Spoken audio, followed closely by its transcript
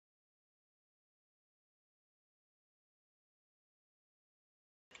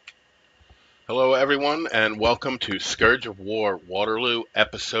Hello, everyone, and welcome to Scourge of War Waterloo,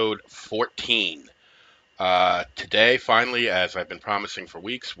 episode 14. Today, finally, as I've been promising for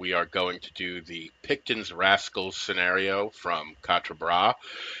weeks, we are going to do the Picton's Rascals scenario from Quatre Bras.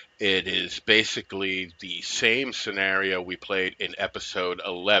 It is basically the same scenario we played in episode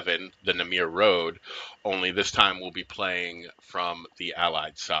 11, the Namur Road, only this time we'll be playing from the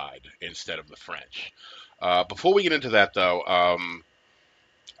Allied side instead of the French. Before we get into that, though,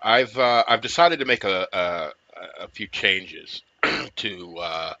 I've decided to make a few changes to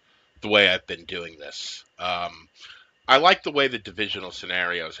the way I've been doing this. I like the way the divisional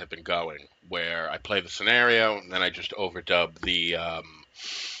scenarios have been going, where I play the scenario and then I just overdub the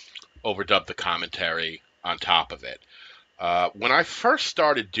commentary on top of it. When I first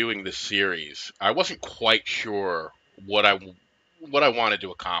started doing this series, I wasn't quite sure what I wanted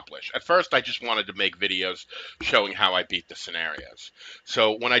to accomplish. At first, I just wanted to make videos showing how I beat the scenarios.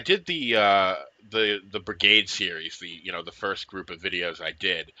 So when I did the brigade series, the first group of videos I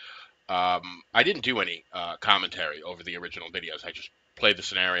did, I didn't do any commentary over the original videos. I just played the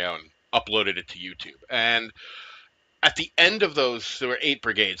scenario and uploaded it to YouTube. And at the end of those, there were 8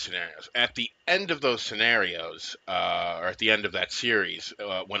 brigade scenarios. At the end of those scenarios, or at the end of that series,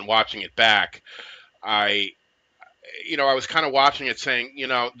 when watching it back, I I was kind of watching it saying,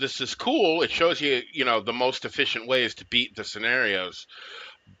 this is cool. It shows you, the most efficient ways to beat the scenarios.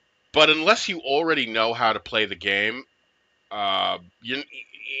 But unless you already know how to play the game,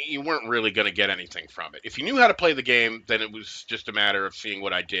 you weren't really going to get anything from it. If you knew how to play the game, then it was just a matter of seeing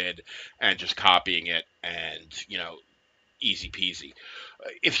what I did and just copying it and, easy peasy.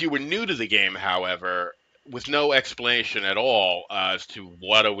 If you were new to the game, however, with no explanation at all as to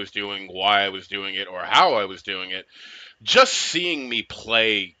what I was doing, why I was doing it, or how I was doing it, just seeing me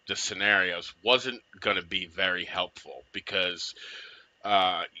play the scenarios wasn't going to be very helpful because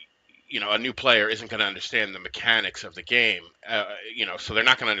uh, a new player isn't going to understand the mechanics of the game, so they're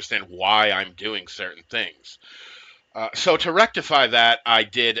not going to understand why I'm doing certain things. So to rectify that, I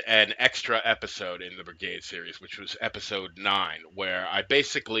did an extra episode in the Brigade series, which was episode 9, where I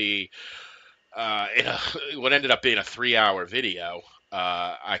basically, what ended up being a 3-hour video,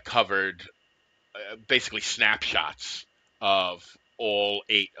 I covered basically snapshots of all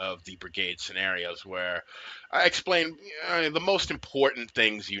 8 of the brigade scenarios where I explained the most important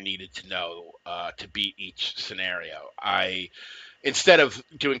things you needed to know to beat each scenario. Instead of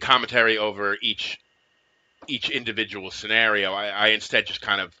doing commentary over each individual scenario, I instead just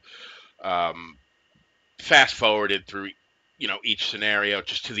kind of um, fast forwarded through each scenario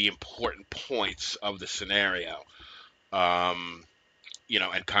just to the important points of the scenario. Um,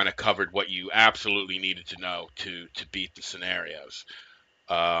 and kind of covered what you absolutely needed to know to beat the scenarios.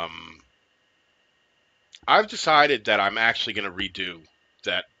 Um, I've decided that I'm actually going to redo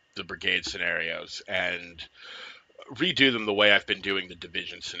that the brigade scenarios and redo them the way I've been doing the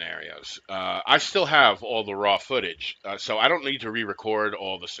division scenarios. I still have all the raw footage, so I don't need to re-record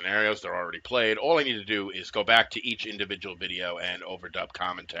all the scenarios. They're already played. All I need to do is go back to each individual video and overdub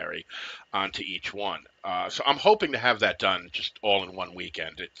commentary onto each one. So I'm hoping to have that done just all in one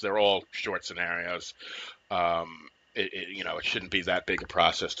weekend. They're all short scenarios. It shouldn't be that big a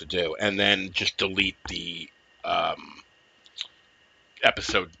process to do. And then just delete the um,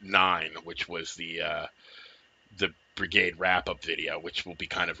 episode 9, which was the brigade wrap up video, which will be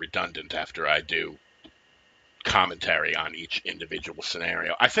kind of redundant after I do commentary on each individual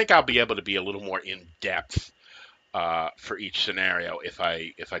scenario. I think I'll be able to be a little more in depth for each scenario if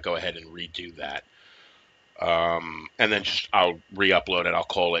I go ahead and redo that. And then just I'll re-upload it. I'll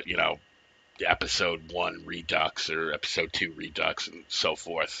call it, episode 1 Redux or episode 2 Redux and so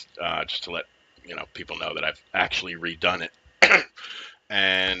forth, just to let people know that I've actually redone it.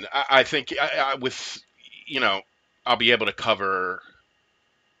 And I think with you know I'll be able to cover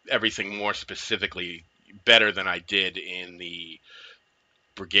everything more specifically better than I did in the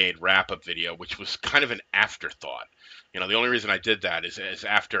brigade wrap up video, which was kind of an afterthought. The only reason I did that is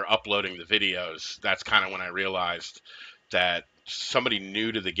after uploading the videos, that's kind of when I realized that somebody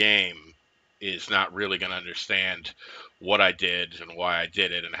new to the game is not really going to understand what I did and why I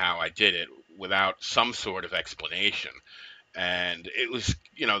did it and how I did it without some sort of explanation. And it was,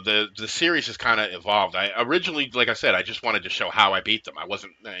 the series has kind of evolved. I originally, like I said, I just wanted to show how I beat them. I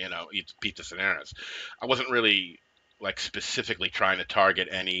wasn't, beat the scenarios. I wasn't really like specifically trying to target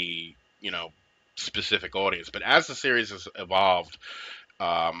any, specific audience. But as the series has evolved,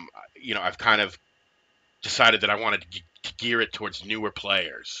 I've kind of decided that I wanted to gear it towards newer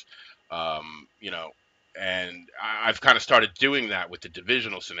players. Um, you know, and I've kind of started doing that with the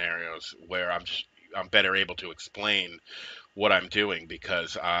divisional scenarios where I'm better able to explain what I'm doing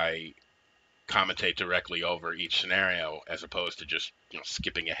because commentate directly over each scenario as opposed to just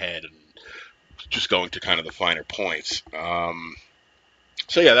skipping ahead and just going to kind of the finer points.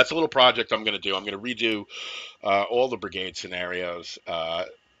 So yeah, that's a little project I'm going to do. I'm going to redo all the brigade scenarios.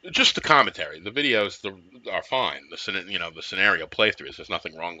 Just the commentary. The videos are fine. The scenario playthroughs. There's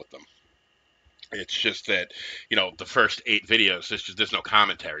nothing wrong with them. It's just that the first 8 videos, there's no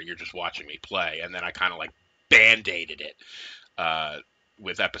commentary. You're just watching me play, and then I kind of like band-aided it uh,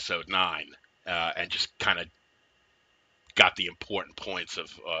 with episode 9, and just kind of got the important points of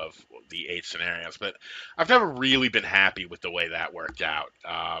the 8 scenarios. But I've never really been happy with the way that worked out.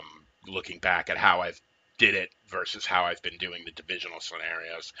 Looking back at how I've did it versus how I've been doing the divisional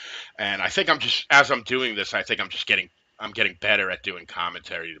scenarios, and I think as I'm doing this, I think I'm getting better at doing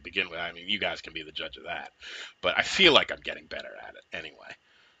commentary to begin with. I mean, you guys can be the judge of that, but I feel like I'm getting better at it anyway.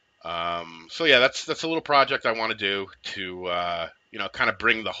 So yeah, that's a little project I want to do to kind of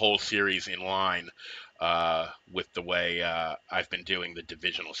bring the whole series in line with the way I've been doing the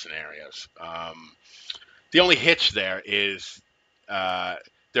divisional scenarios. The only hitch there is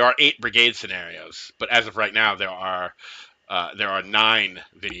there are 8 brigade scenarios, but as of right now, there are 9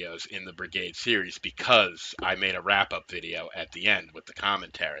 videos in the brigade series because I made a wrap-up video at the end with the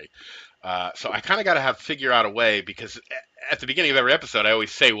commentary. So I kind of got to figure out a way, because at the beginning of every episode, I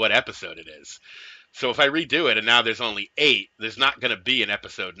always say what episode it is. So if I redo it and now there's only 8, there's not going to be an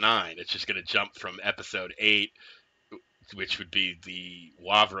episode 9. It's just going to jump from episode 8, which would be the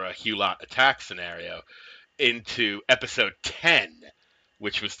Wavra Hulot attack scenario, into episode 10,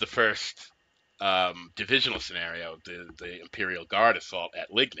 which was the first divisional scenario, the Imperial Guard assault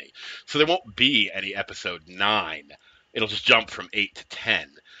at Ligny. So there won't be any episode 9. It'll just jump from 8 to 10,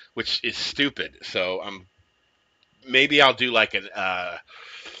 which is stupid. So maybe I'll do like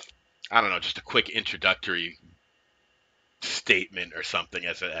I don't know, just a quick introductory statement or something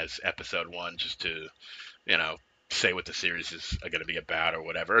as episode 1, just to say what the series is going to be about or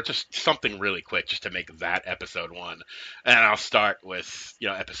whatever, or just something really quick just to make that episode 1. And I'll start with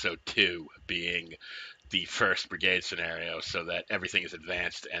episode 2 being the first brigade scenario, so that everything is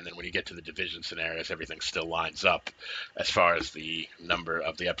advanced, and then when you get to the division scenarios, everything still lines up as far as the number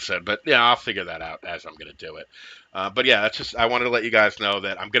of the episode. But yeah, I'll figure that out as I'm going to do it. But yeah, I wanted to let you guys know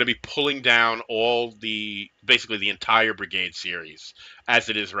that I'm going to be pulling down basically the entire brigade series as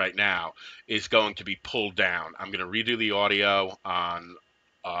it is right now is going to be pulled down. I'm going to redo the audio on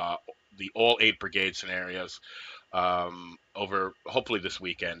the all 8 brigade scenarios over hopefully this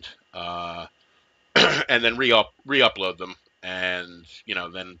weekend. And then re-upload them, and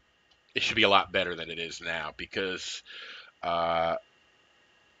then it should be a lot better than it is now, because I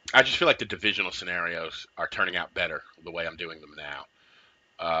just feel like the divisional scenarios are turning out better the way I'm doing them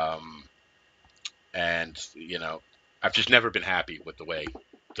now. And I've just never been happy with the way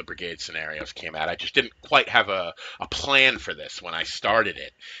the brigade scenarios came out. I just didn't quite have a plan for this when I started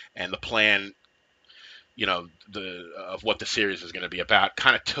it, and the plan of what the series is going to be about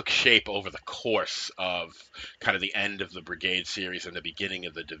kind of took shape over the course of kind of the end of the brigade series and the beginning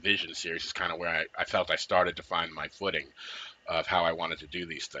of the division series. Is kind of where I felt I started to find my footing of how I wanted to do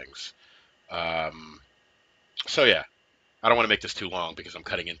these things. So yeah, I don't want to make this too long because I'm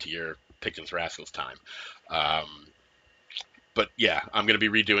cutting into your Picton's Rascals time. But yeah, I'm going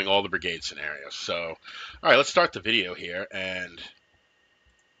to be redoing all the brigade scenarios. So, all right, let's start the video here and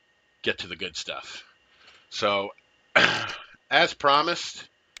get to the good stuff. So, as promised,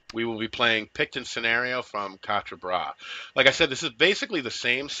 we will be playing Picton scenario from Quatre Bras. Like I said, this is basically the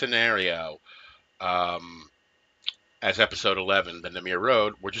same scenario as episode 11, the Namur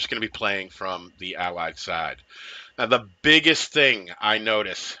Road. We're just going to be playing from the Allied side. Now, the biggest thing I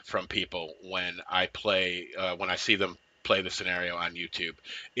notice from people when I see them play the scenario on YouTube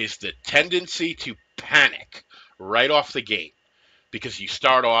is the tendency to panic right off the gate, because you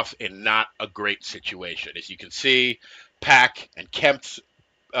start off in not a great situation. As you can see, Pack and Kemp's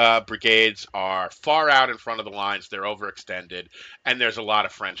brigades are far out in front of the lines. They're overextended, and there's a lot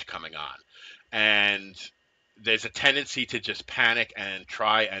of French coming on. And there's a tendency to just panic and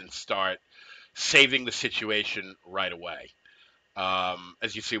try and start saving the situation right away.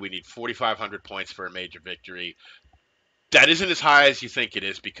 As you see, we need 4,500 points for a major victory. That isn't as high as you think it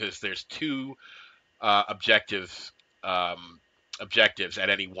is, because there's 2 objectives at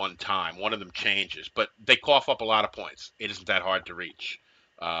any one time. One of them changes, but they cough up a lot of points. It isn't that hard to reach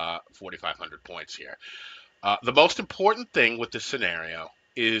 4,500 points here. The most important thing with this scenario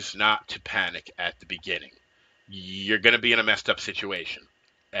is not to panic at the beginning. You're going to be in a messed up situation,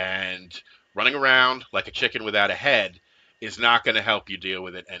 and running around like a chicken without a head is not going to help you deal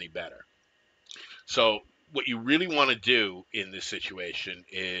with it any better. So what you really want to do in this situation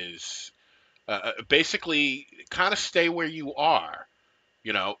is Basically, kind of stay where you are.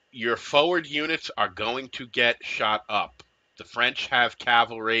 You know, your forward units are going to get shot up. The French have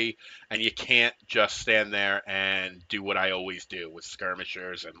cavalry, and you can't just stand there and do what I always do with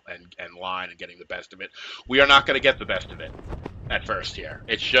skirmishers and line and getting the best of it. We are not going to get the best of it at first here.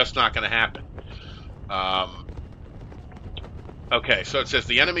 It's just not going to happen. Um, okay, so it says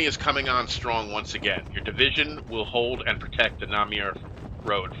the enemy is coming on strong once again. Your division will hold and protect the Namur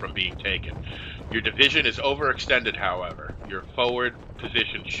Road from being taken. Your division is overextended, however. Your forward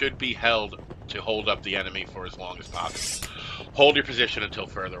position should be held to hold up the enemy for as long as possible. Hold your position until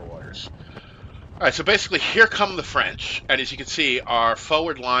further orders. All right, so basically here come the French, and as you can see, our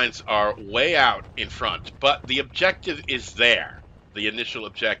forward lines are way out in front, but the objective is there, the initial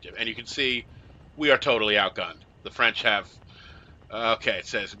objective, and you can see we are totally outgunned. The French have okay, it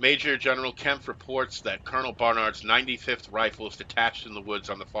says Major General Kempf reports that Colonel Barnard's 95th Rifles detached in the woods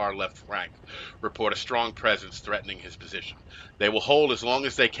on the far left flank report a strong presence threatening his position. They will hold as long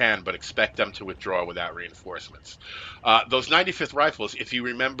as they can, but expect them to withdraw without reinforcements. Those 95th Rifles, if you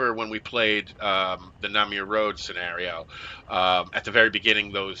remember when we played the Namur Road scenario, at the very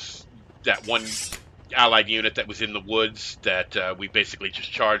beginning, that one Allied unit that was in the woods that we basically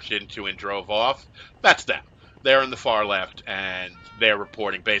just charged into and drove off, that's them. They're in the far left, and they're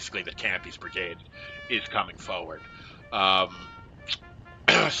reporting basically that Campy's brigade is coming forward.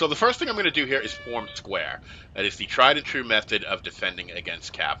 So the first thing I'm going to do here is form square. That is the tried and true method of defending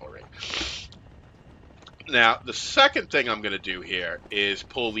against cavalry. Now, the second thing I'm going to do here is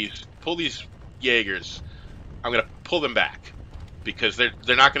pull these Jaegers. I'm going to pull them back because they're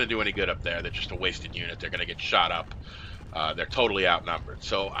not going to do any good up there. They're just a wasted unit. They're going to get shot up. They're totally outnumbered.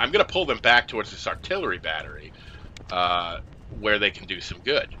 So I'm going to pull them back towards this artillery battery where they can do some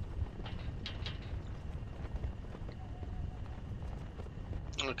good.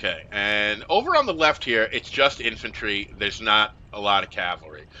 Okay, and over on the left here, it's just infantry. There's not a lot of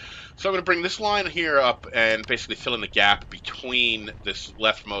cavalry. So I'm going to bring this line here up and basically fill in the gap between this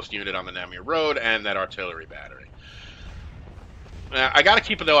leftmost unit on the Namur Road and that artillery battery. I got to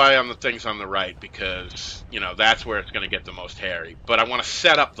keep an eye on the things on the right because, you know, that's where it's going to get the most hairy. But I want to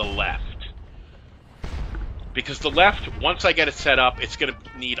set up the left. Because the left, once I get it set up, it's going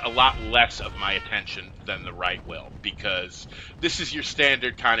to need a lot less of my attention than the right will. Because this is your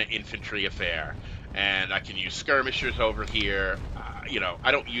standard kind of infantry affair. And I can use skirmishers over here. You know,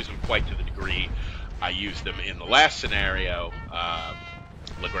 I don't use them quite to the degree I used them in the last scenario,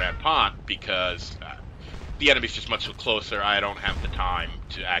 Le Grand Pont, because the enemy's just much closer. I don't have the time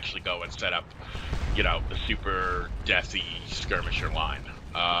to actually go and set up, you know, the super deathy skirmisher line.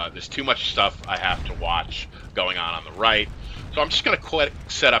 There's too much stuff I have to watch going on the right. So I'm just going to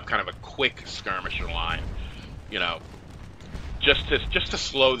set up kind of a quick skirmisher line, you know, just to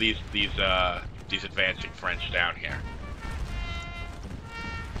slow these advancing French down here.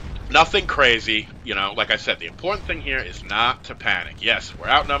 Nothing crazy, you know, like I said, the important thing here is not to panic. Yes, we're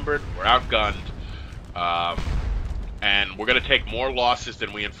outnumbered, we're outgunned, and we're going to take more losses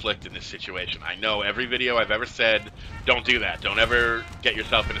than we inflict in this situation. I know every video I've ever said, don't do that. Don't ever get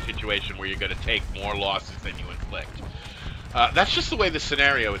yourself in a situation where you're going to take more losses than you inflict. That's just the way the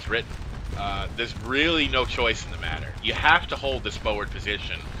scenario is written. There's really no choice in the matter. You have to hold this forward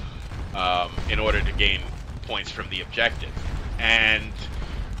position in order to gain points from the objective. And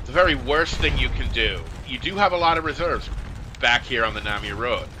the very worst thing you can do, you do have a lot of reserves back here on the Namur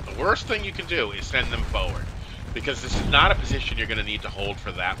Road. The worst thing you can do is send them forward, because this is not a position you're going to need to hold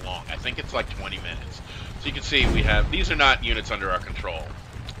for that long. I think it's like 20 minutes. So you can see these are not units under our control.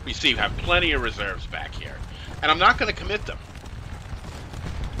 We see we have plenty of reserves back here. And I'm not going to commit them.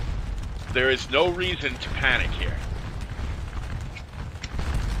 There is no reason to panic here.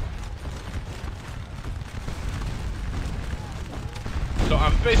 So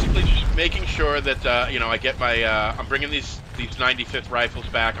I'm basically just making sure that, you know, I get my, I'm bringing these 95th Rifles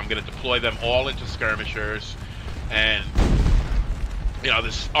back. I'm going to deploy them all into skirmishers. And, you know,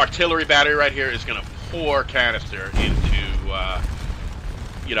 this artillery battery right here is going to pour canister into,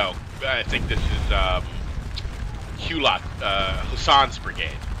 you know, I think this is Hassan's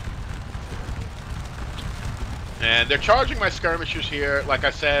brigade. And they're charging my skirmishers here. Like I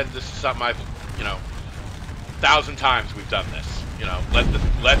said, this is something I've, you know, 1,000 times we've done this. You know, let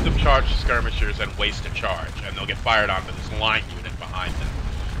them charge the skirmishers and waste a charge, and they'll get fired onto this line unit behind them.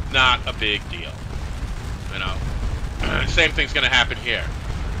 Not a big deal. You know, same thing's going to happen here.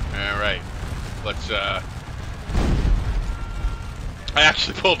 All right, let's. I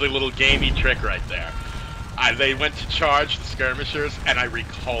actually pulled a little gamey trick right there. They went to charge the skirmishers, and I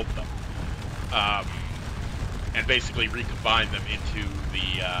recalled them, and basically recombined them into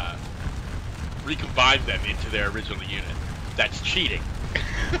recombine them into their original unit. That's cheating.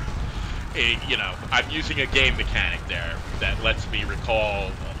 You know, I'm using a game mechanic there that lets me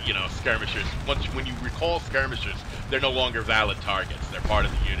recall, you know, skirmishers. When you recall skirmishers, they're no longer valid targets. They're part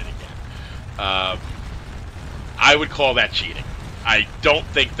of the unit again. I would call that cheating. I don't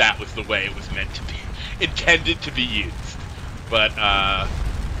think that was the way it was meant to be, intended to be used. But,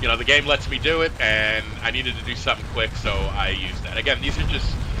 you know, the game lets me do it, and I needed to do something quick, so I used that. Again, these are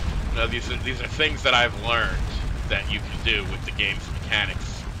just, you know, these are things that I've learned that you can do with the game's mechanics.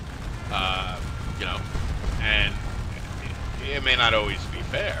 You know, and it may not always be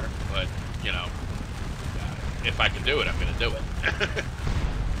fair, but, you know, if I can do it, I'm going to do it.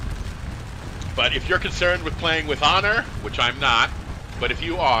 But if you're concerned with playing with honor, which I'm not, but if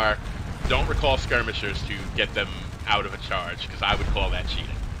you are, don't recall skirmishers to get them out of a charge, because I would call that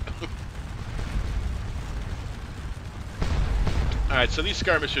cheating. Alright, so these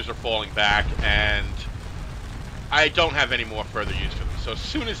skirmishers are falling back, and I don't have any more further use for them. So as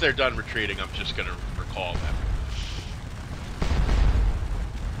soon as they're done retreating, I'm just going to recall them.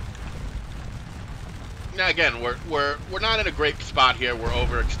 Now again, we're not in a great spot here. We're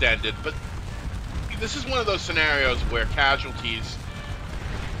overextended, but this is one of those scenarios where casualties,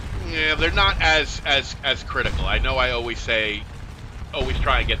 yeah, they're not as critical. I know I always say, always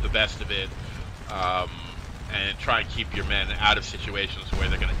try and get the best of it, and try and keep your men out of situations where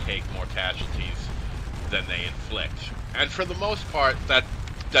they're going to take more casualties than they inflict. And for the most part,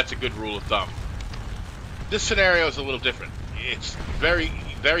 that's a good rule of thumb. This scenario is a little different. It's very,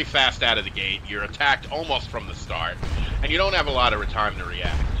 very fast out of the gate. You're attacked almost from the start, and you don't have a lot of time to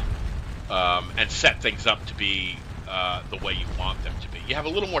react and set things up to be the way you want them to be. You have a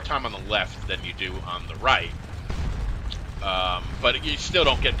little more time on the left than you do on the right, but you still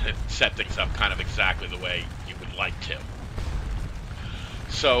don't get to set things up kind of exactly the way you would like to.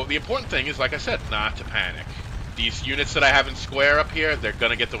 So the important thing is, like I said, not to panic. These units that I have in square up here, they're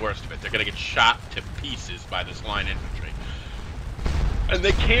going to get the worst of it. They're going to get shot to pieces by this line infantry. And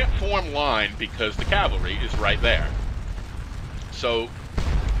they can't form line because the cavalry is right there. So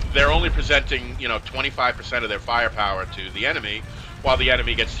they're only presenting, you know, 25% of their firepower to the enemy, while the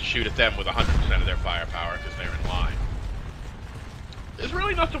enemy gets to shoot at them with 100% of their firepower because they're in line. There's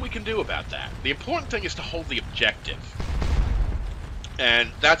really nothing we can do about that. The important thing is to hold the objective.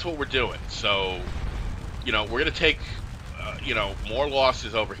 And that's what we're doing. So, you know, we're going to take, you know, more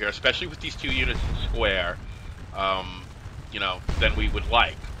losses over here, especially with these two units in square, you know, than we would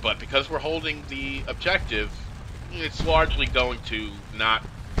like. But because we're holding the objective, it's largely going to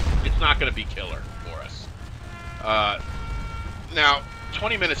it's not going to be killer for us. Now,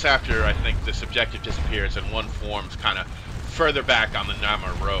 20 minutes after, I think, this objective disappears and one forms kind of further back on the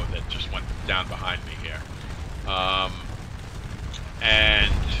Namur Road that just went down behind me here.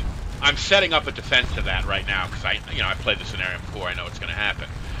 And I'm setting up a defense to that right now because I played the scenario before. I know it's going to happen,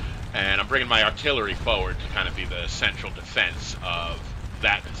 and I'm bringing my artillery forward to kind of be the central defense of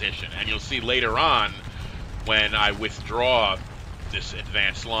that position. And you'll see later on when I withdraw this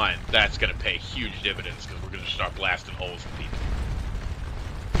advanced line, that's going to pay huge dividends because we're going to start blasting holes in people.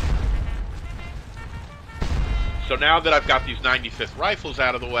 So now that I've got these 95th rifles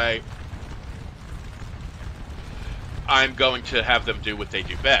out of the way, I'm going to have them do what they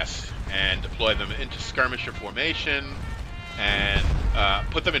do best and deploy them into skirmisher formation and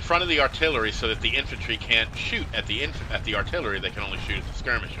put them in front of the artillery so that the infantry can't shoot at the artillery. They can only shoot at the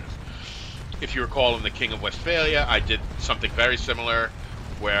skirmishers. If you recall, in the King of Westphalia, I did something very similar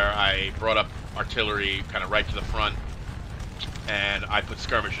where I brought up artillery kind of right to the front and I put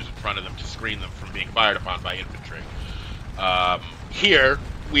skirmishers in front of them to screen them from being fired upon by infantry. Here,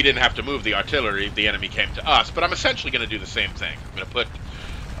 we didn't have to move the artillery. The enemy came to us, but I'm essentially going to do the same thing. I'm going to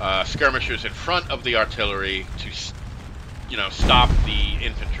put skirmishers in front of the artillery to, you know, stop the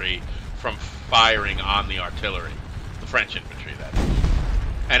infantry from firing on the artillery, the French infantry, that is.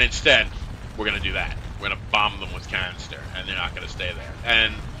 And instead, we're going to do that. We're going to bomb them with canister, and they're not going to stay there.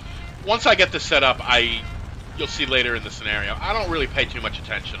 And once I get this set up, you'll see later in the scenario, I don't really pay too much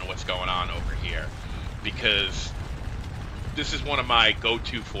attention to what's going on over here, because this is one of my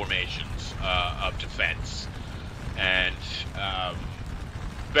go-to formations of defense, and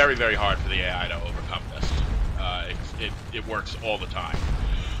very, very hard for the AI to overcome this. It works all the time.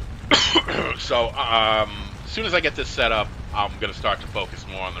 So as soon as I get this set up, I'm going to start to focus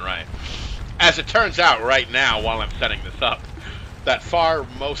more on the right. As it turns out, right now, while I'm setting this up, that far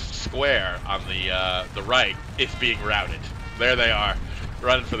most square on the right is being routed. There they are,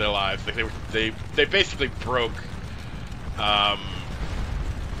 running for their lives. They basically broke.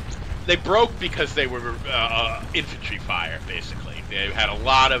 They broke because they were infantry fire, basically. They had a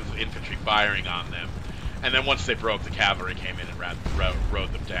lot of infantry firing on them. And then once they broke, the cavalry came in and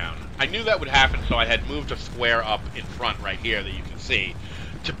rode them down. I knew that would happen, so I had moved a square up in front right here that you can see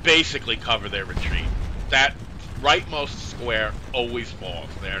to basically cover their retreat. That rightmost square always falls.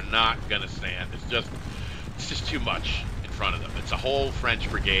 They're not going to stand. It's just too much in front of them. It's a whole French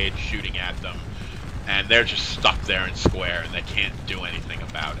brigade shooting at them, and they're just stuck there in square, and they can't do anything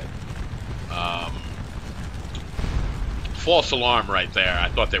about it. False alarm right there. I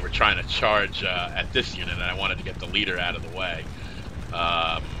thought they were trying to charge at this unit, and I wanted to get the leader out of the way.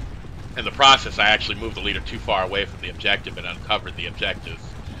 In the process, I actually moved the leader too far away from the objective and uncovered the objective,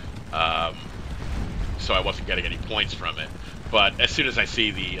 so I wasn't getting any points from it. But as soon as I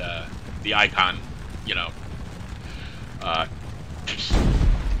see the icon,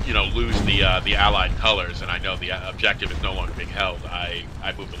 lose the Allied colors, and I know the objective is no longer being held, I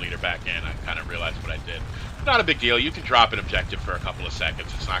moved the leader back in. I kind of realized what I did. Not a big deal. You can drop an objective for a couple of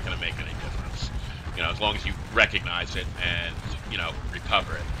seconds. It's not going to make any difference. As long as you recognize it and,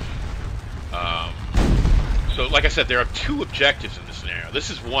 recover it. So, like I said, there are two objectives in this scenario. This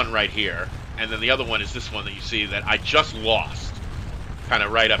is one right here, and then the other one is this one that you see that I just lost. Kind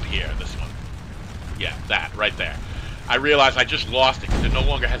of right up here, this one. Yeah, that, right there. I realized I just lost it because it no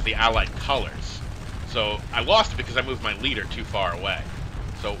longer has the Allied colors. So, I lost it because I moved my leader too far away.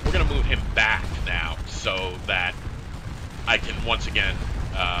 So we're going to move him back now so that I can once again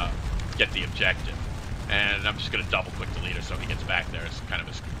get the objective. And I'm just going to double click the leader so he gets back there as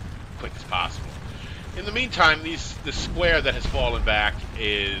quick as possible. In the meantime, the square that has fallen back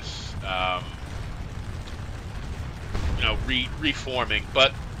is reforming,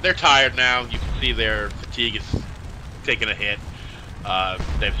 but they're tired now. You can see their fatigue is taking a hit.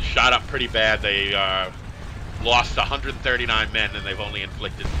 They've shot up pretty bad. They lost 139 men, and they've only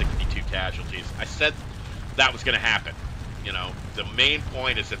inflicted 62 casualties. I said that was going to happen. The main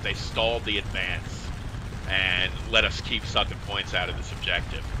point is that they stalled the advance and let us keep sucking points out of this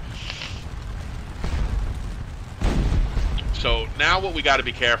objective. So now what we got to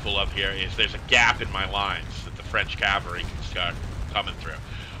be careful of here is there's a gap in my lines that the French cavalry can start coming through.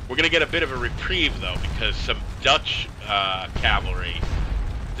 We're going to get a bit of a reprieve, though, because some Dutch cavalry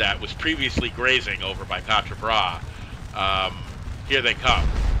that was previously grazing over by Quatre Bras, here they come.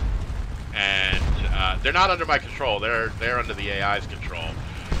 And they're not under my control. They're under the AI's control.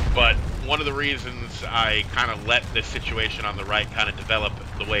 But one of the reasons I kind of let this situation on the right kind of develop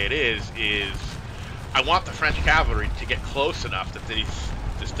the way it is I want the French cavalry to get close enough that this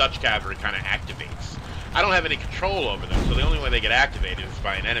Dutch cavalry kind of activates. I don't have any control over them, so the only way they get activated is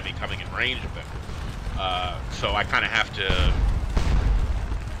by an enemy coming in range of them. So I kind of have to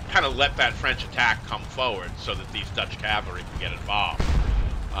let that French attack come forward so that these Dutch cavalry can get involved.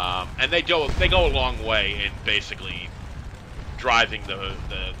 And they go a long way in basically driving the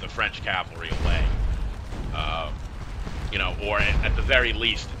French cavalry away, or at the very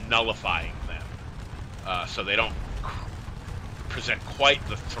least nullifying them, so they don't present quite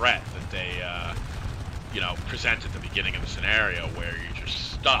the threat that they present at the beginning of the scenario, where you're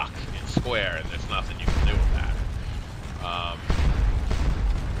just stuck in square and there's nothing you can do about it.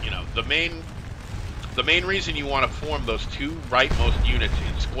 The main reason you want to form those two rightmost units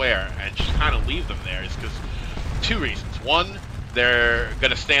in square and just kind of leave them there is because two reasons. One, they're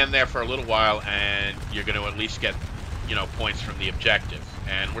going to stand there for a little while, and you're going to at least get, points from the objective.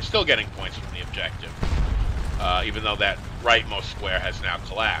 And we're still getting points from the objective, even though that rightmost square has now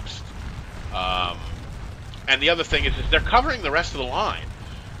collapsed. And the other thing is they're covering the rest of the line.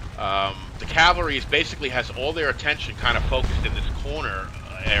 The cavalry basically has all their attention kind of focused in this corner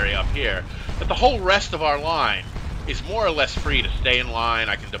area up here, but the whole rest of our line is more or less free to stay in line.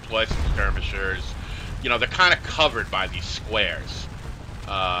 I can deploy some skirmishers. They're kind of covered by these squares.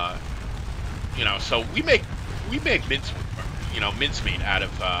 So we make mincemeat out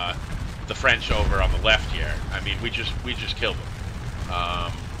of the French over on the left here. I mean, we just killed them.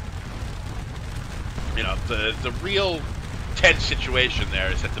 The real tense situation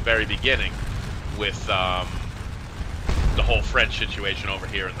there is at the very beginning with the whole French situation over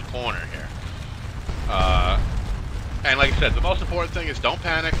here in the corner here. And like I said, the most important thing is don't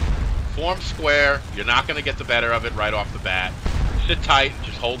panic. Form square. You're not going to get the better of it right off the bat. Sit tight.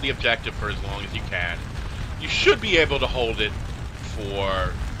 Just hold the objective for as long as you can. You should be able to hold it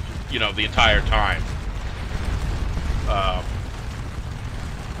for, the entire time.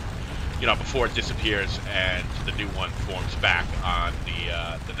 Before it disappears and the new one forms back on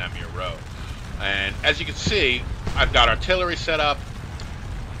the Namur Road. And as you can see, I've got artillery set up,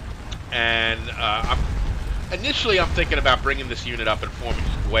 and initially I'm thinking about bringing this unit up and forming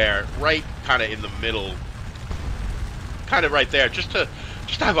square right kind of in the middle, kind of right there, just to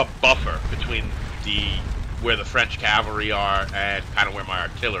have a buffer between where the French cavalry are and kind of where my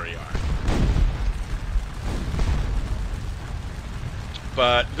artillery are.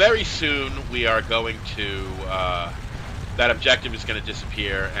 But very soon we are going to, that objective is going to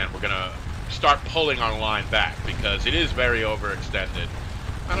disappear, and we're going to start pulling our line back, because it is very overextended.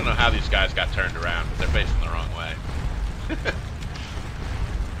 I don't know how these guys got turned around, but they're facing the wrong way.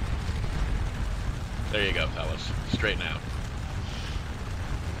 There you go, fellas. Straighten out.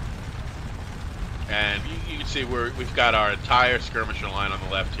 And you can see we've got our entire skirmisher line on the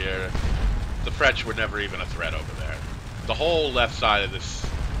left here. The French were never even a threat over there. The whole left side of this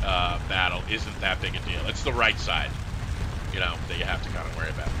battle isn't that big a deal. It's the right side, you know, that you have to kind of worry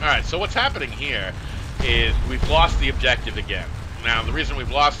about. All right, so what's happening here is we've lost the objective again. Now, the reason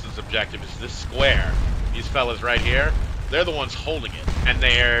we've lost this objective is this square. These fellas right here, they're the ones holding it. And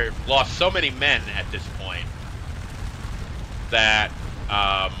they're lost so many men at this point that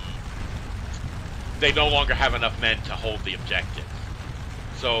they no longer have enough men to hold the objective.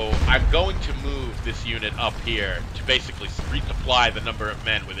 So I'm going to move this unit up here to basically resupply the number of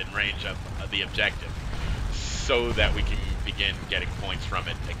men within range of the objective, so that we can begin getting points from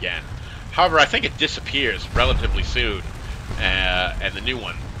it again. However, I think it disappears relatively soon, and the new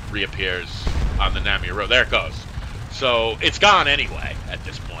one reappears on the Namur Road. There it goes. So it's gone anyway at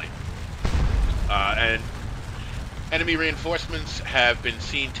this point. And enemy reinforcements have been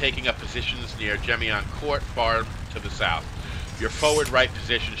seen taking up positions near Gemion Court, far to the south. Your forward right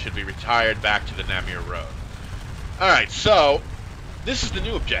position should be retired back to the Namur Road. Alright, so this is the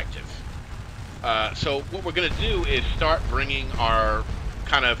new objective. So what we're going to do is start bringing our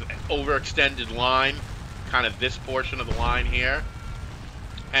kind of overextended line, kind of this portion of the line here,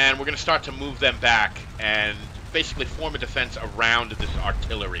 and we're going to start to move them back and basically form a defense around this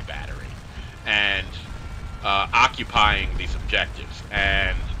artillery battery and occupying these objectives.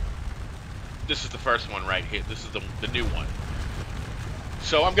 And this is the first one right here. This is the new one.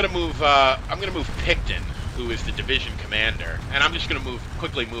 So I'm gonna move Picton, who is the division commander, and I'm just gonna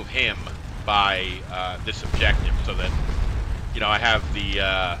quickly move him by this objective, so that I have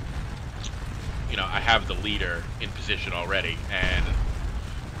the leader in position already. And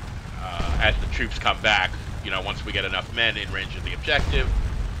as the troops come back, once we get enough men in range of the objective,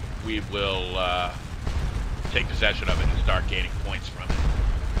 we will take possession of it and start gaining points from it.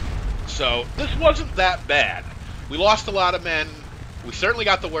 So this wasn't that bad. We lost a lot of men. We certainly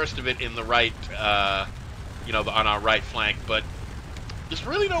got the worst of it in the right, on our right flank, but there's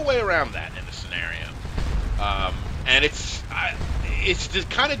really no way around that in this scenario. And it's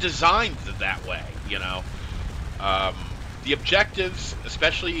kind of designed that way, The objectives,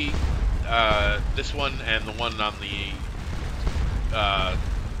 especially this one and the one on the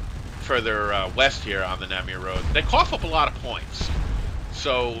further west here on the Namur Road, they cough up a lot of points.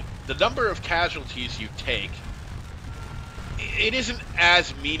 So the number of casualties you take, it isn't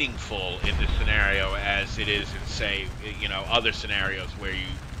as meaningful in this scenario as it is in, say, other scenarios where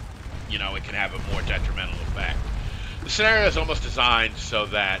it can have a more detrimental effect. The scenario is almost designed so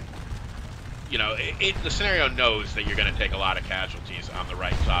that the scenario knows that you're going to take a lot of casualties on the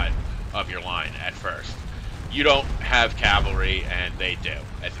right side of your line at first. You don't have cavalry, and they do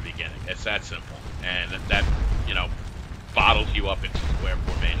at the beginning. It's that simple, and that bottles you up into square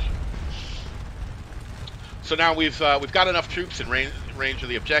formation. So now we've got enough troops in range of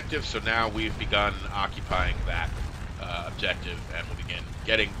the objective. So now we've begun occupying that objective, and we'll begin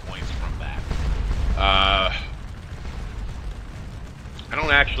getting points from that. I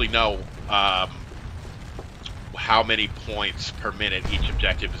don't actually know how many points per minute each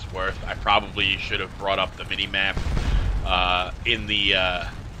objective is worth. I probably should have brought up the mini-map in the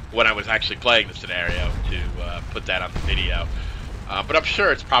when I was actually playing the scenario to put that on the video. But I'm sure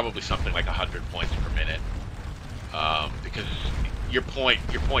it's probably something like 100 points per minute, because your point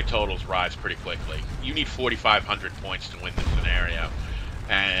totals rise pretty quickly. You need 4,500 points to win this scenario,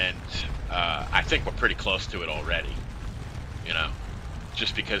 and I think we're pretty close to it already.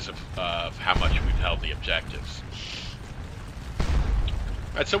 Just because of how much we've held the objectives.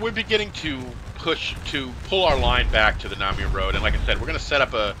 Alright, so we're beginning to pull our line back to the Namur Road, and like I said, we're going to set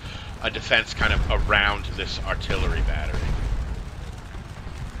up a defense kind of around this artillery battery.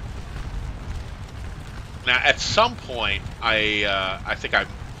 Now, at some point, I think I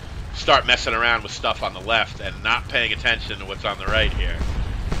start messing around with stuff on the left and not paying attention to what's on the right here.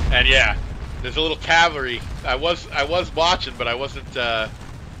 And yeah, there's a little cavalry. I was watching, but I wasn't. I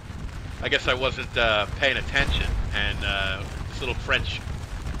guess I wasn't paying attention. And this little French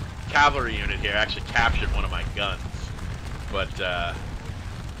cavalry unit here actually captured one of my guns. But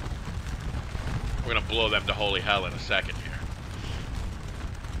We're going to blow them to holy hell in a second here.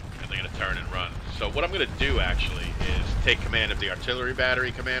 And they're going to turn and run. So what I'm going to do, actually, is take command of the artillery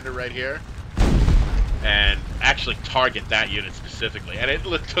battery commander right here. And actually target that unit specifically. And it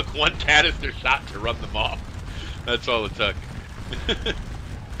took one canister shot to run them off. That's all it took.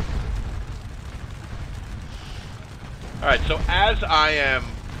 Alright, so as I am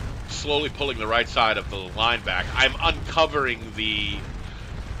slowly pulling the right side of the line back, I'm uncovering the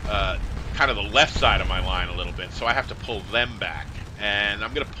kind of the left side of my line a little bit, so I have to pull them back. And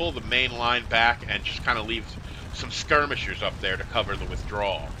I'm going to pull the main line back and just kind of leave some skirmishers up there to cover the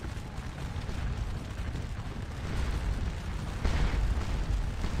withdrawal.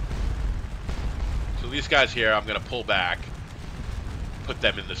 So these guys here, I'm going to pull back, put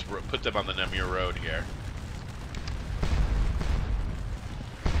them on the Namur Road here.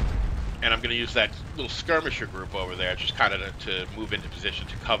 And I'm going to use that little skirmisher group over there just kind of to move into position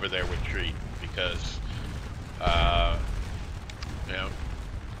to cover their retreat, because, you know,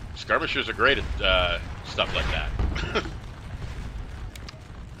 skirmishers are great at stuff like that.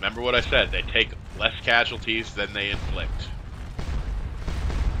 Remember what I said, they take less casualties than they inflict.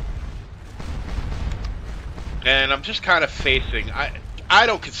 And I'm just kind of facing, I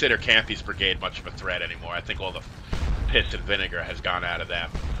don't consider Campy's brigade much of a threat anymore. I think all the piss and vinegar has gone out of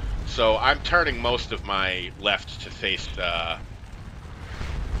them. So I'm turning most of my left to face the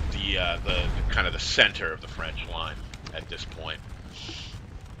kind of the center of the French line at this point.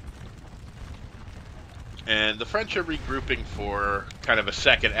 And the French are regrouping for kind of a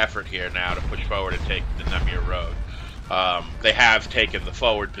second effort here now to push forward and take the Namur Road. They have taken the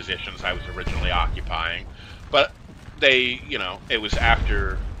forward positions I was originally occupying, but they, you know, it was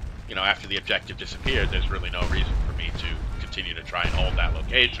after the objective disappeared, there's really no reason for me to continue to try and hold that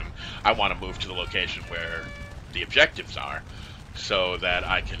location. I want to move to the location where the objectives are so that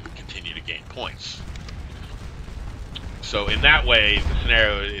I can continue to gain points. So in that way, the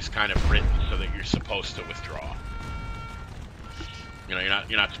scenario is kind of written so that you're supposed to withdraw. You know,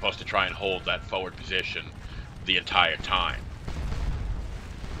 you're not supposed to try and hold that forward position the entire time.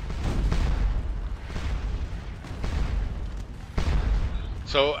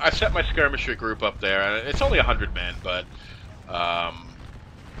 So I set my skirmisher group up there, and it's only 100 men, but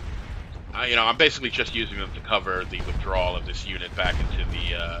you know, I'm basically just using them to cover the withdrawal of this unit back into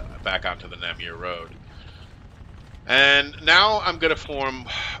the back onto the Namur Road. And now I'm going to form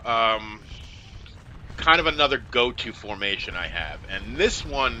kind of another go-to formation I have, and this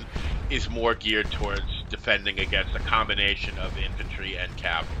one is more geared towards defending against a combination of infantry and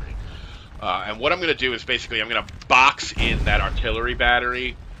cavalry. And what I'm going to do is basically I'm going to box in that artillery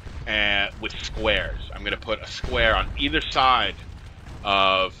battery with squares. I'm going to put a square on either side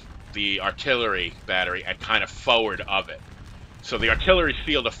of the artillery battery and kind of forward of it. So the artillery's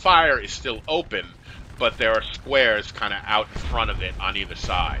field of fire is still open, but there are squares kind of out in front of it on either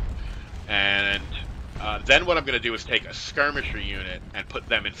side. And then what I'm going to do is take a skirmisher unit and put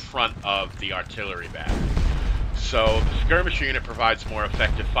them in front of the artillery battery. So the skirmisher unit provides more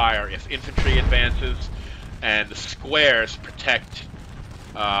effective fire if infantry advances, and the squares protect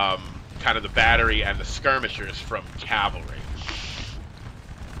kind of the battery and the skirmishers from cavalry.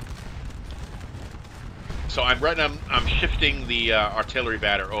 So I'm shifting the artillery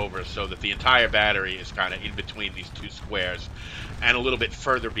batter over so that the entire battery is kind of in between these two squares and a little bit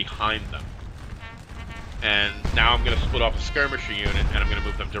further behind them. And now I'm going to split off a skirmisher unit and I'm going to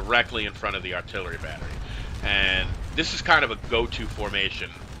move them directly in front of the artillery battery. And this is kind of a go-to formation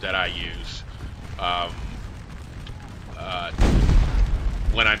that I use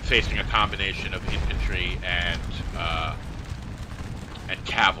when I'm facing a combination of infantry and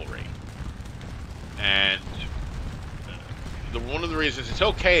cavalry. And one of the reasons it's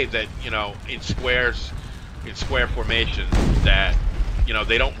okay that, you know, in square formation that, you know,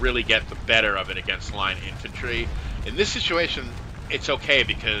 they don't really get the better of it against line infantry. In this situation, it's okay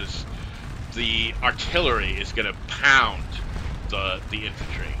because the artillery is going to pound the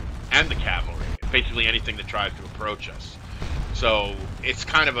infantry and the cavalry, basically anything that tries to approach us. So it's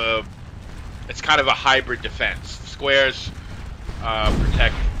kind of a hybrid defense. The squares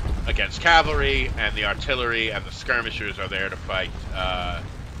protect against cavalry, and the artillery and the skirmishers are there to fight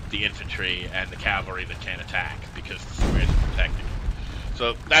the infantry and the cavalry that can't attack because the squares are protecting it.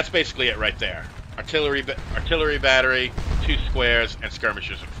 So that's basically it right there. Artillery battery, two squares, and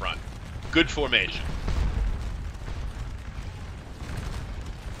skirmishers in front. Good formation.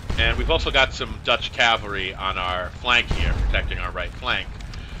 And we've also got some Dutch cavalry on our flank here, protecting our right flank.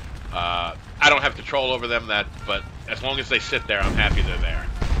 I don't have control over them, but as long as they sit there, I'm happy they're there.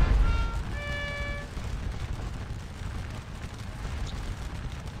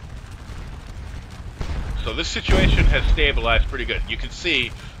 So this situation has stabilized pretty good. You can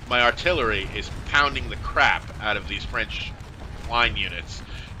see my artillery is pounding the crap out of these French line units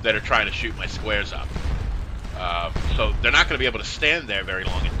that are trying to shoot my squares up. So they're not going to be able to stand there very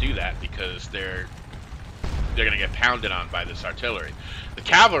long and do that because they're going to get pounded on by this artillery. The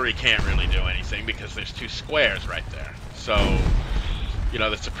cavalry can't really do anything because there's 2 squares right there. So, you know,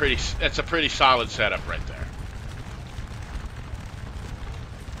 that's a pretty solid setup right there.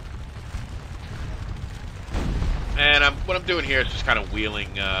 And what I'm doing here is just kind of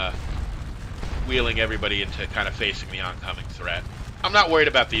wheeling everybody into kind of facing the oncoming threat. I'm not worried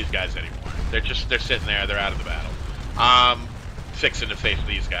about these guys anymore. They're sitting there. They're out of the battle. I'm fixing to face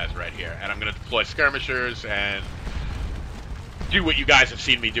these guys right here, and I'm going to deploy skirmishers and do what you guys have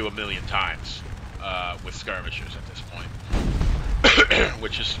seen me do a million times with skirmishers at this point,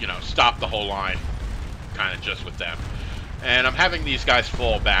 which is, you know, stop the whole line, kind of just with them. And I'm having these guys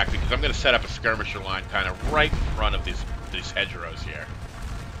fall back because I'm going to set up a skirmisher line kind of right in front of these hedgerows here.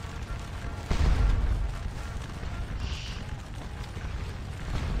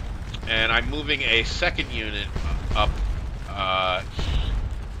 And I'm moving a second unit up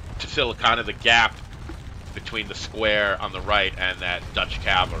to fill kind of the gap between the square on the right and that Dutch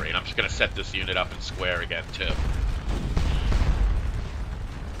cavalry. And I'm just going to set this unit up in square again, too.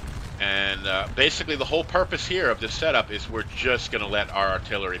 And basically the whole purpose here of this setup is we're just going to let our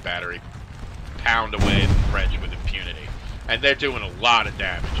artillery battery pound away the French with impunity. And they're doing a lot of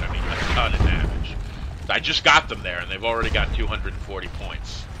damage. I mean, a ton of damage. I just got them there, and they've already got 240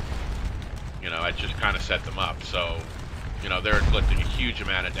 points. You know, I just kind of set them up. So, you know, they're inflicting a huge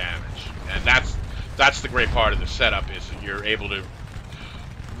amount of damage. And that's the great part of the setup, is that you're able to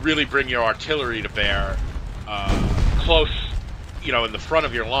really bring your artillery to bear close, you know, in the front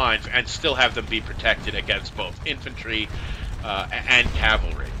of your lines, and still have them be protected against both infantry and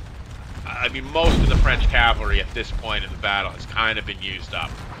cavalry. I mean, most of the French cavalry at this point in the battle has kind of been used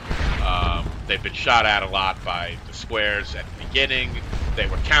up. They've been shot at a lot by the squares at the beginning. They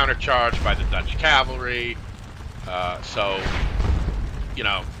were countercharged by the Dutch cavalry. So, you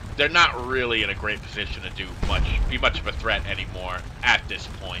know, they're not really in a great position to be much of a threat anymore at this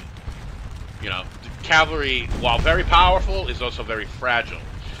point. You know, the cavalry, while very powerful, is also very fragile.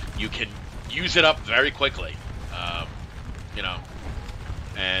 You can use it up very quickly. You know,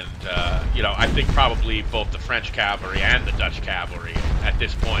 and you know, I think probably both the French cavalry and the Dutch cavalry at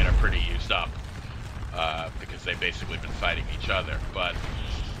this point are pretty used up because they've basically been fighting each other. But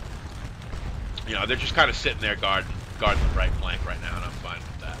you know, they're just kind of sitting there guarding the right flank right now, and I'm fine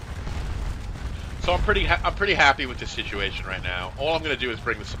with that. So I'm pretty happy with this situation right now. All I'm going to do is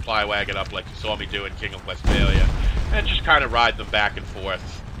bring the supply wagon up like you saw me do in King of Westphalia, and just kind of ride them back and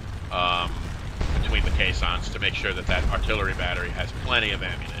forth between the caissons to make sure that that artillery battery has plenty of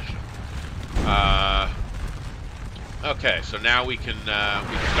ammunition. Okay, so now we can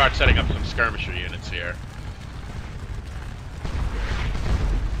start setting up some skirmisher units here.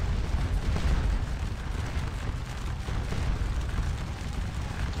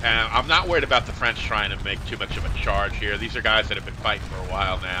 I'm not worried about the French trying to make too much of a charge here. These are guys that have been fighting for a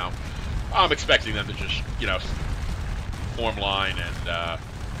while now. I'm expecting them to just, you know, form line and,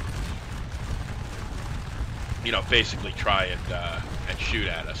 you know, basically try and shoot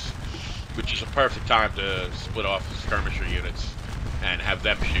at us, which is a perfect time to split off the skirmisher units and have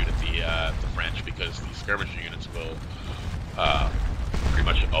them shoot at the French, because these skirmisher units will pretty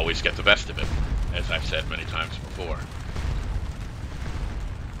much always get the best of it, as I've said many times before.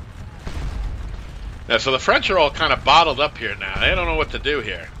 Yeah, so the French are all kind of bottled up here now. They don't know what to do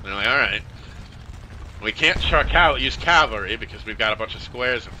here. They're like, all right, we can't use cavalry because we've got a bunch of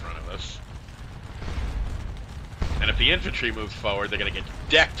squares in front of us. And if the infantry moves forward, they're going to get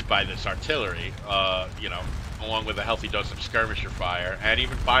decked by this artillery, you know, along with a healthy dose of skirmisher fire, and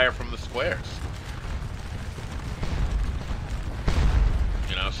even fire from the squares.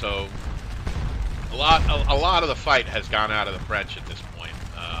 You know, so a lot of the fight has gone out of the French at this point.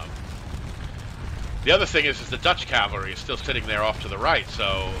 The other thing is the Dutch cavalry is still sitting there off to the right,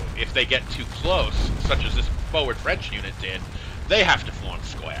 so if they get too close, such as this forward French unit did, they have to form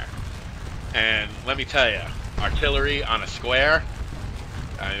square. And let me tell you, artillery on a square,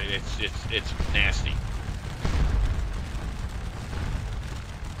 I mean, it's nasty.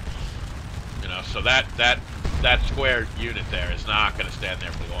 You know, so that square unit there is not going to stand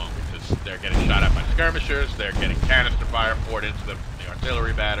there for long, because they're getting shot at by skirmishers, they're getting canister fire poured into them from the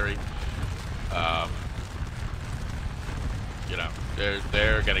artillery battery. You know,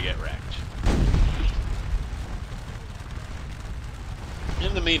 they're gonna get wrecked.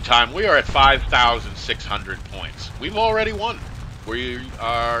 In the meantime, we are at 5,600 points. We've already won. We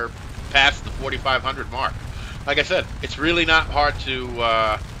are past the 4,500 mark. Like I said, it's really not hard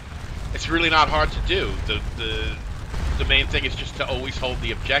to. It's really not hard to do. The main thing is just to always hold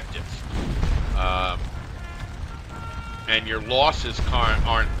the objectives, and your losses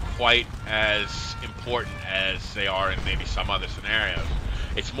aren't quite as important as they are in maybe some other scenarios.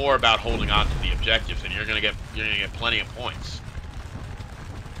 It's more about holding on to the objectives, and you're gonna get plenty of points.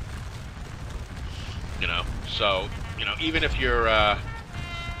 You know, so even if you're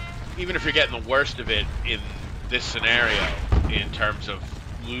getting the worst of it in this scenario in terms of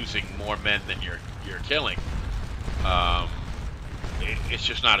losing more men than you're killing, it's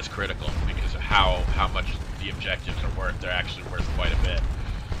just not as critical because of how much the objectives are worth. They're actually worth quite a bit.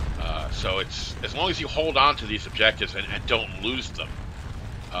 So it's as long as you hold on to these objectives and don't lose them,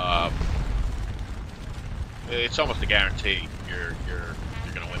 it's almost a guarantee you're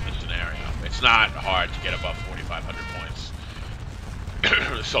going to win the scenario. It's not hard to get above 4,500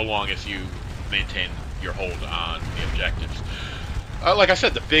 points, so long as you maintain your hold on the objectives. Like I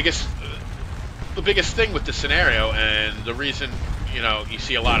said, the biggest thing with the scenario, and the reason you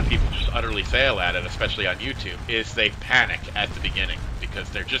see a lot of people just utterly fail at it, especially on YouTube, is they panic at the beginning because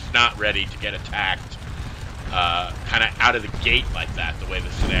they're just not ready to get attacked kind of out of the gate like that, the way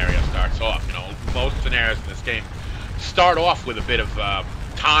the scenario starts off. Most scenarios in this game start off with a bit of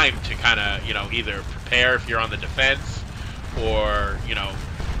time to kind of, either prepare if you're on the defense or,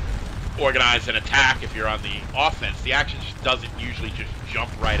 organize an attack if you're on the offense. The action just doesn't usually just jump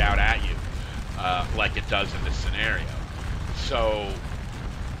right out at you like it does in this scenario. So,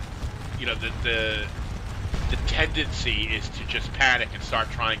 the tendency is to just panic and start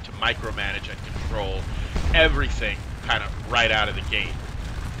trying to micromanage and control everything kind of right out of the gate.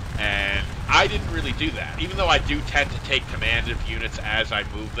 And I didn't really do that. Even though I do tend to take command of units as I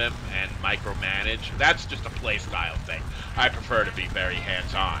move them and micromanage, that's just a playstyle thing. I prefer to be very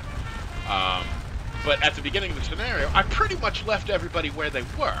hands-on. But at the beginning of the scenario, I pretty much left everybody where they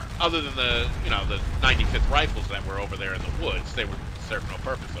were, other than the 95th Rifles that were over there in the woods. They were served no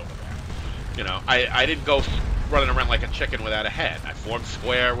purpose over there. I didn't go running around like a chicken without a head. I formed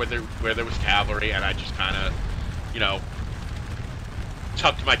square where there was cavalry, and I just kind of,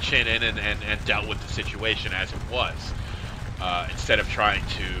 tucked my chin in and dealt with the situation as it was, instead of trying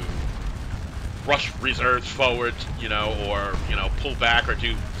to rush reserves forward, or pull back or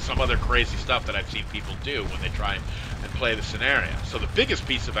do some other crazy stuff that I've seen people do when they try and play the scenario. So the biggest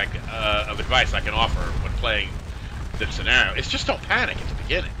piece of advice I can offer when playing this scenario is just don't panic at the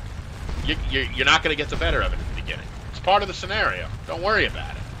beginning. You're not going to get the better of it at the beginning. It's part of the scenario. Don't worry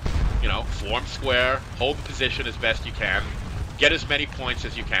about it. Form square, hold the position as best you can, get as many points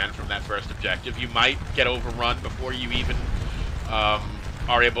as you can from that first objective. You might get overrun before you even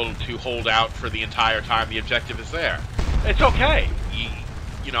are able to hold out for the entire time the objective is there. It's okay.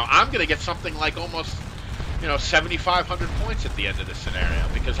 I'm going to get something like almost 7,500 points at the end of this scenario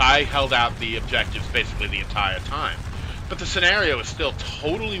because I held out the objectives basically the entire time. But the scenario is still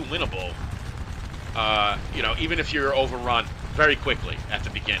totally winnable, even if you're overrun very quickly at the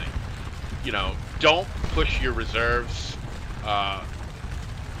beginning. Don't push your reserves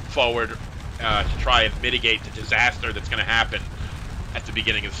forward to try and mitigate the disaster that's going to happen at the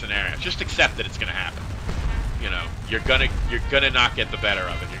beginning of the scenario. Just accept that it's going to happen. You're gonna not get the better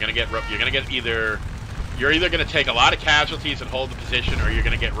of it. You're either gonna take a lot of casualties and hold the position, or you're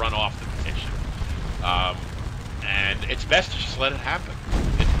gonna get run off the position. And it's best to just let it happen.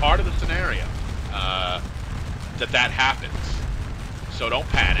 It's part of the scenario that happens. So don't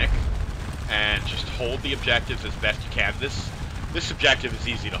panic and just hold the objectives as best you can. This objective is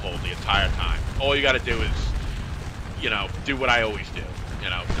easy to hold the entire time. All you got to do is, do what I always do.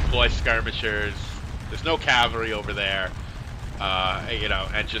 Deploy skirmishers. There's no cavalry over there,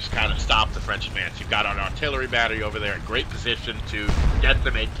 and just kind of stop the French advance. You've got an artillery battery over there in great position to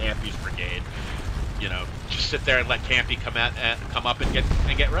decimate Campy's brigade. Just sit there and let Campy come up and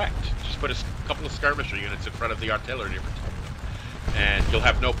get wrecked. Just put a couple of skirmisher units in front of the artillery to protect them, and you'll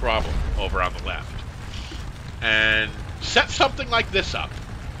have no problem over on the left. And set something like this up.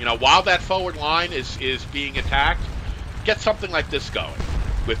 While that forward line is being attacked, get something like this going.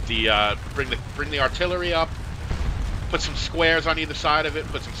 With the bring the artillery up, put some squares on either side of it,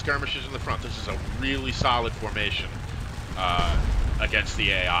 put some skirmishers in the front. This is a really solid formation against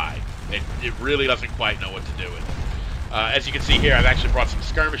the AI. It really doesn't quite know what to do with it. As you can see here, I've actually brought some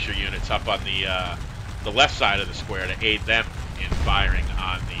skirmisher units up on the left side of the square to aid them in firing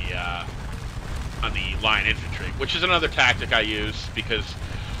on the line infantry, which is another tactic I use because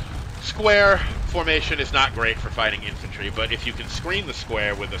square formation is not great for fighting infantry, but if you can screen the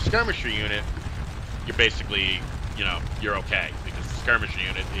square with a skirmisher unit, you're basically, you're okay, because the skirmisher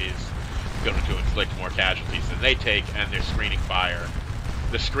unit is going to inflict more casualties than they take, and they're screening fire.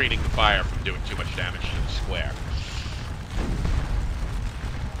 They're screening the fire from doing too much damage to the square.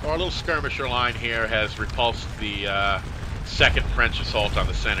 Our little skirmisher line here has repulsed the second French assault on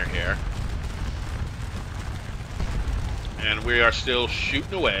the center here. And we are still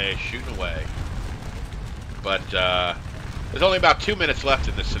shooting away. But there's only about 2 minutes left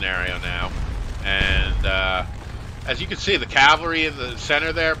in this scenario now. And as you can see, the cavalry in the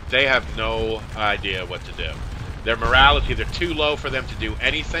center there, they have no idea what to do. Their morale is either too low for them to do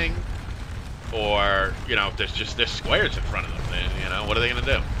anything, or, you know, there's squares in front of them. They, you know, what are they going to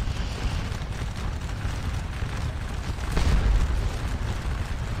do?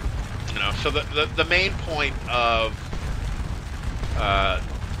 You know, so the main point of,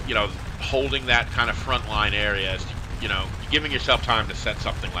 you know, holding that kind of front line area is, you know, giving yourself time to set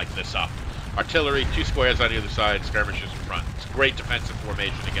something like this up. Artillery, 2 squares on either side, skirmishers in front. It's a great defensive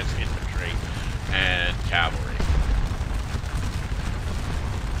formation against infantry and cavalry.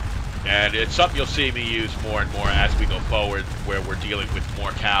 And it's something you'll see me use more and more as we go forward, where we're dealing with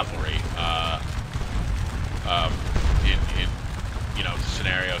more cavalry in you know,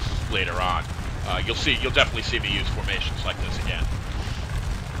 scenarios later on. You'll definitely see me use formations like this again.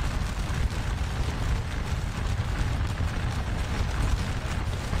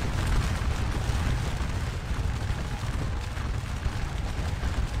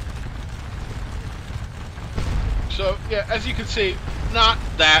 So, yeah, as you can see, not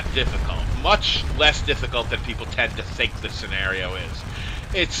that difficult. Much less difficult than people tend to think the scenario is.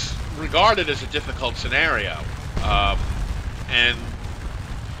 It's regarded as a difficult scenario. And,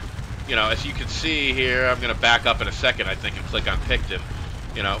 you know, as you can see here, I'm going to back up in a second, I think, and click on Picton.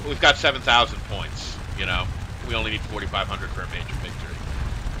 You know, we've got 7,000 points. You know, we only need 4,500 for a major victory.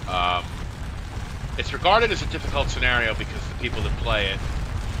 It's regarded as a difficult scenario because the people that play it,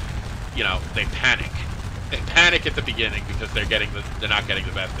 you know, they panic. They panic at the beginning because they're not getting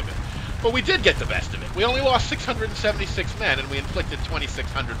the best of it. But we did get the best of it. We only lost 676 men, and we inflicted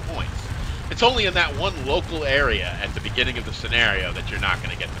 2,600 points. It's only in that one local area at the beginning of the scenario that you're not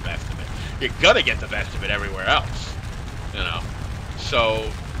going to get the best of it. You're going to get the best of it everywhere else, you know.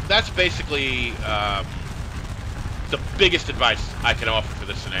 So that's basically the biggest advice I can offer for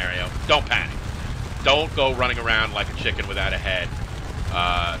this scenario. Don't panic. Don't go running around like a chicken without a head,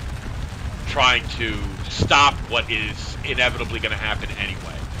 trying to stop what is inevitably going to happen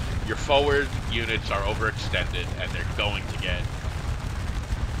anyway. Your forward units are overextended, and they're going to get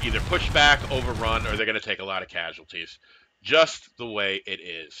either pushed back, overrun, or they're going to take a lot of casualties. Just the way it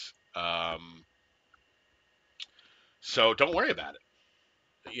is. So don't worry about it.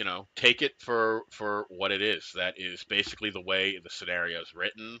 You know, take it for what it is. That is basically the way the scenario is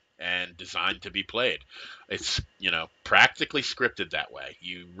written and designed to be played. It's, you know, practically scripted that way.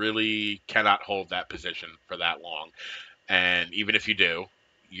 You really cannot hold that position for that long. And even if you do,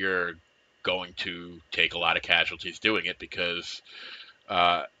 you're going to take a lot of casualties doing it because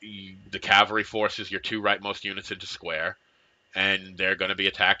the cavalry forces your 2 rightmost units into square, and they're going to be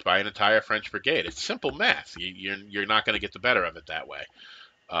attacked by an entire French brigade. It's simple math. You're not going to get the better of it that way.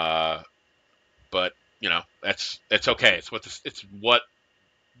 But you know, it's okay. It's what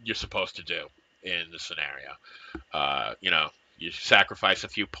you're supposed to do in the scenario. You know, you sacrifice a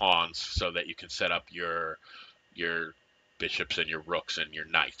few pawns so that you can set up your bishops and your rooks and your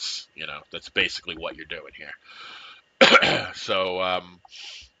knights. You know, that's basically what you're doing here. So,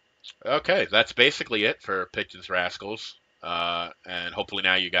 okay, that's basically it for Picton's Rascals. And hopefully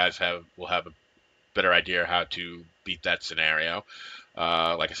now you guys will have a better idea how to beat that scenario.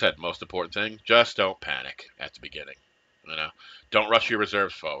 Like I said, most important thing, just don't panic at the beginning. You know, don't rush your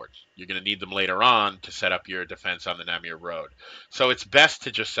reserves forward. You're going to need them later on to set up your defense on the Namur Road. So it's best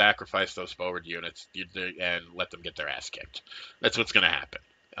to just sacrifice those forward units and let them get their ass kicked. That's what's going to happen.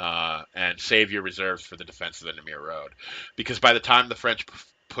 And save your reserves for the defense of the Namur Road. Because by the time the French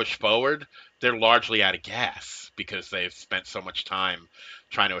push forward, they're largely out of gas because they've spent so much time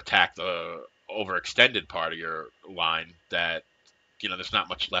trying to attack the overextended part of your line that, you know, there's not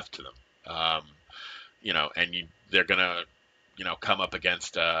much left to them. You know, and they're going to, you know, come up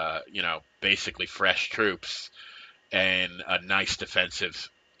against, you know, basically fresh troops and a nice defensive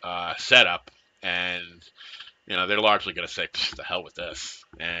setup. And, you know, they're largely going to say, the hell with this.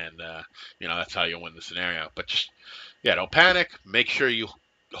 And, you know, that's how you win the scenario. But just, yeah, don't panic. Make sure you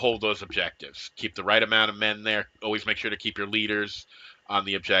hold those objectives. Keep the right amount of men there. Always make sure to keep your leaders on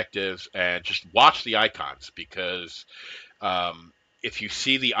the objectives. And just watch the icons because if you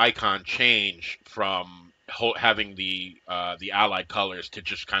see the icon change from having the Allied colors to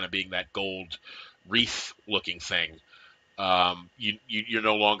just kind of being that gold wreath looking thing, you're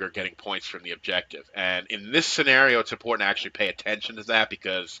no longer getting points from the objective. And in this scenario, it's important to actually pay attention to that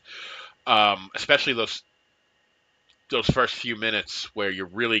because especially those first few minutes where you're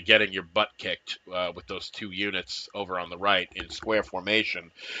really getting your butt kicked with those two units over on the right in square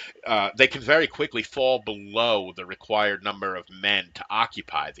formation, they can very quickly fall below the required number of men to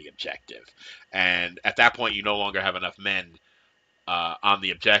occupy the objective. And at that point, you no longer have enough men on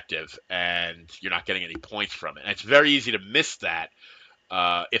the objective, and you're not getting any points from it. And it's very easy to miss that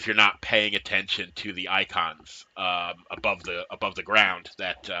if you're not paying attention to the icons above the ground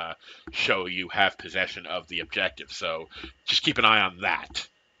that show you have possession of the objective. So just keep an eye on that.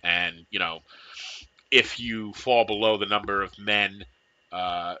 And if you fall below the number of men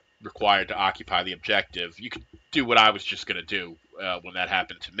required to occupy the objective, you can do what I was just going to do when that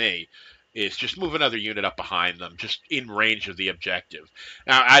happened to me, is just move another unit up behind them, just in range of the objective.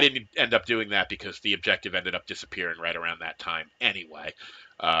 Now, I didn't end up doing that because the objective ended up disappearing right around that time anyway.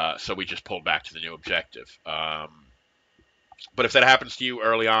 So we just pulled back to the new objective. But if that happens to you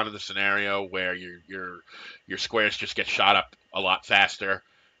early on in the scenario where your squares just get shot up a lot faster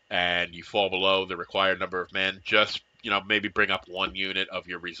and you fall below the required number of men, just maybe bring up one unit of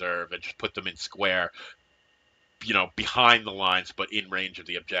your reserve and just put them in square, behind the lines, but in range of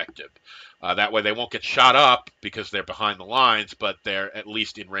the objective. That way they won't get shot up because they're behind the lines, but they're at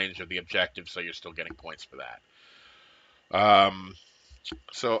least in range of the objective, so you're still getting points for that.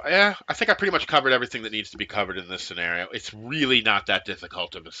 So yeah, I think I pretty much covered everything that needs to be covered in this scenario. It's really not that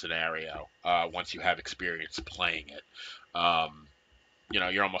difficult of a scenario once you have experience playing it.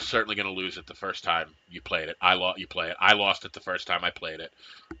 You're almost certainly going to lose it the first time you played it. You play it. I lost it the first time I played it.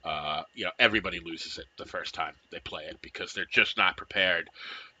 Everybody loses it the first time they play it because they're just not prepared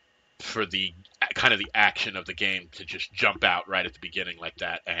for the kind of the action of the game to just jump out right at the beginning like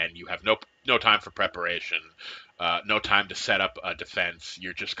that, and you have no time for preparation, no time to set up a defense.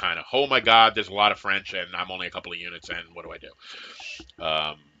 You're just kind of, oh my God, there's a lot of French, and I'm only a couple of units, and what do I do?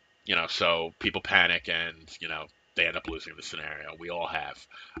 So people panic, and they end up losing the scenario. We all have.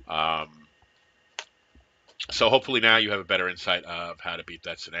 So hopefully now you have a better insight of how to beat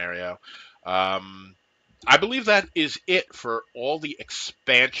that scenario. I believe that is it for all the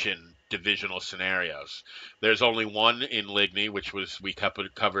expansion divisional scenarios. There's only one in Ligny, which we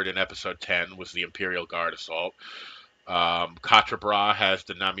covered in episode 10, was the Imperial Guard Assault. Quatre Bras has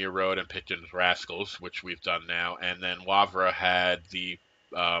the Namur Road and Picton's Rascals, which we've done now, and then Wavre had the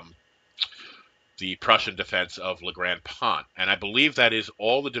Prussian defense of Le Grand Pont. And I believe that is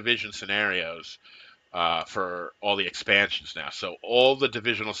all the division scenarios for all the expansions now. So all the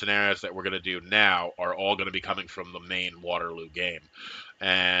divisional scenarios that we're going to do now are all going to be coming from the main Waterloo game.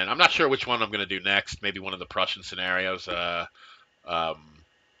 And I'm not sure which one I'm going to do next. Maybe one of the Prussian scenarios, for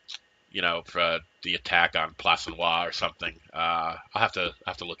the attack on Plassanois or something. I'll have to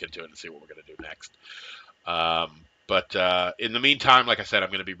look into it and see what we're going to do next. But in the meantime, like I said,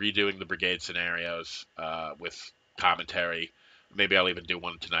 I'm going to be redoing the brigade scenarios with commentary. Maybe I'll even do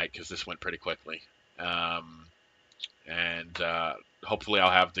one tonight because this went pretty quickly. And hopefully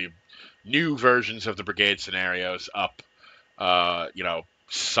I'll have the new versions of the brigade scenarios up,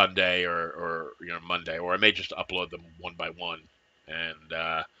 Sunday or Monday, or I may just upload them one by one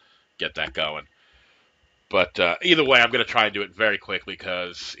and get that going. But either way, I'm going to try and do it very quickly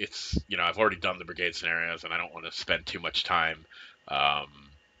because it's, I've already done the brigade scenarios and I don't want to spend too much time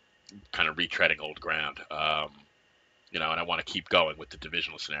kind of retreading old ground. And I want to keep going with the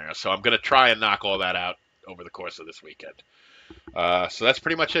divisional scenario. So I'm going to try and knock all that out over the course of this weekend. So that's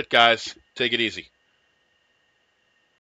pretty much it, guys. Take it easy.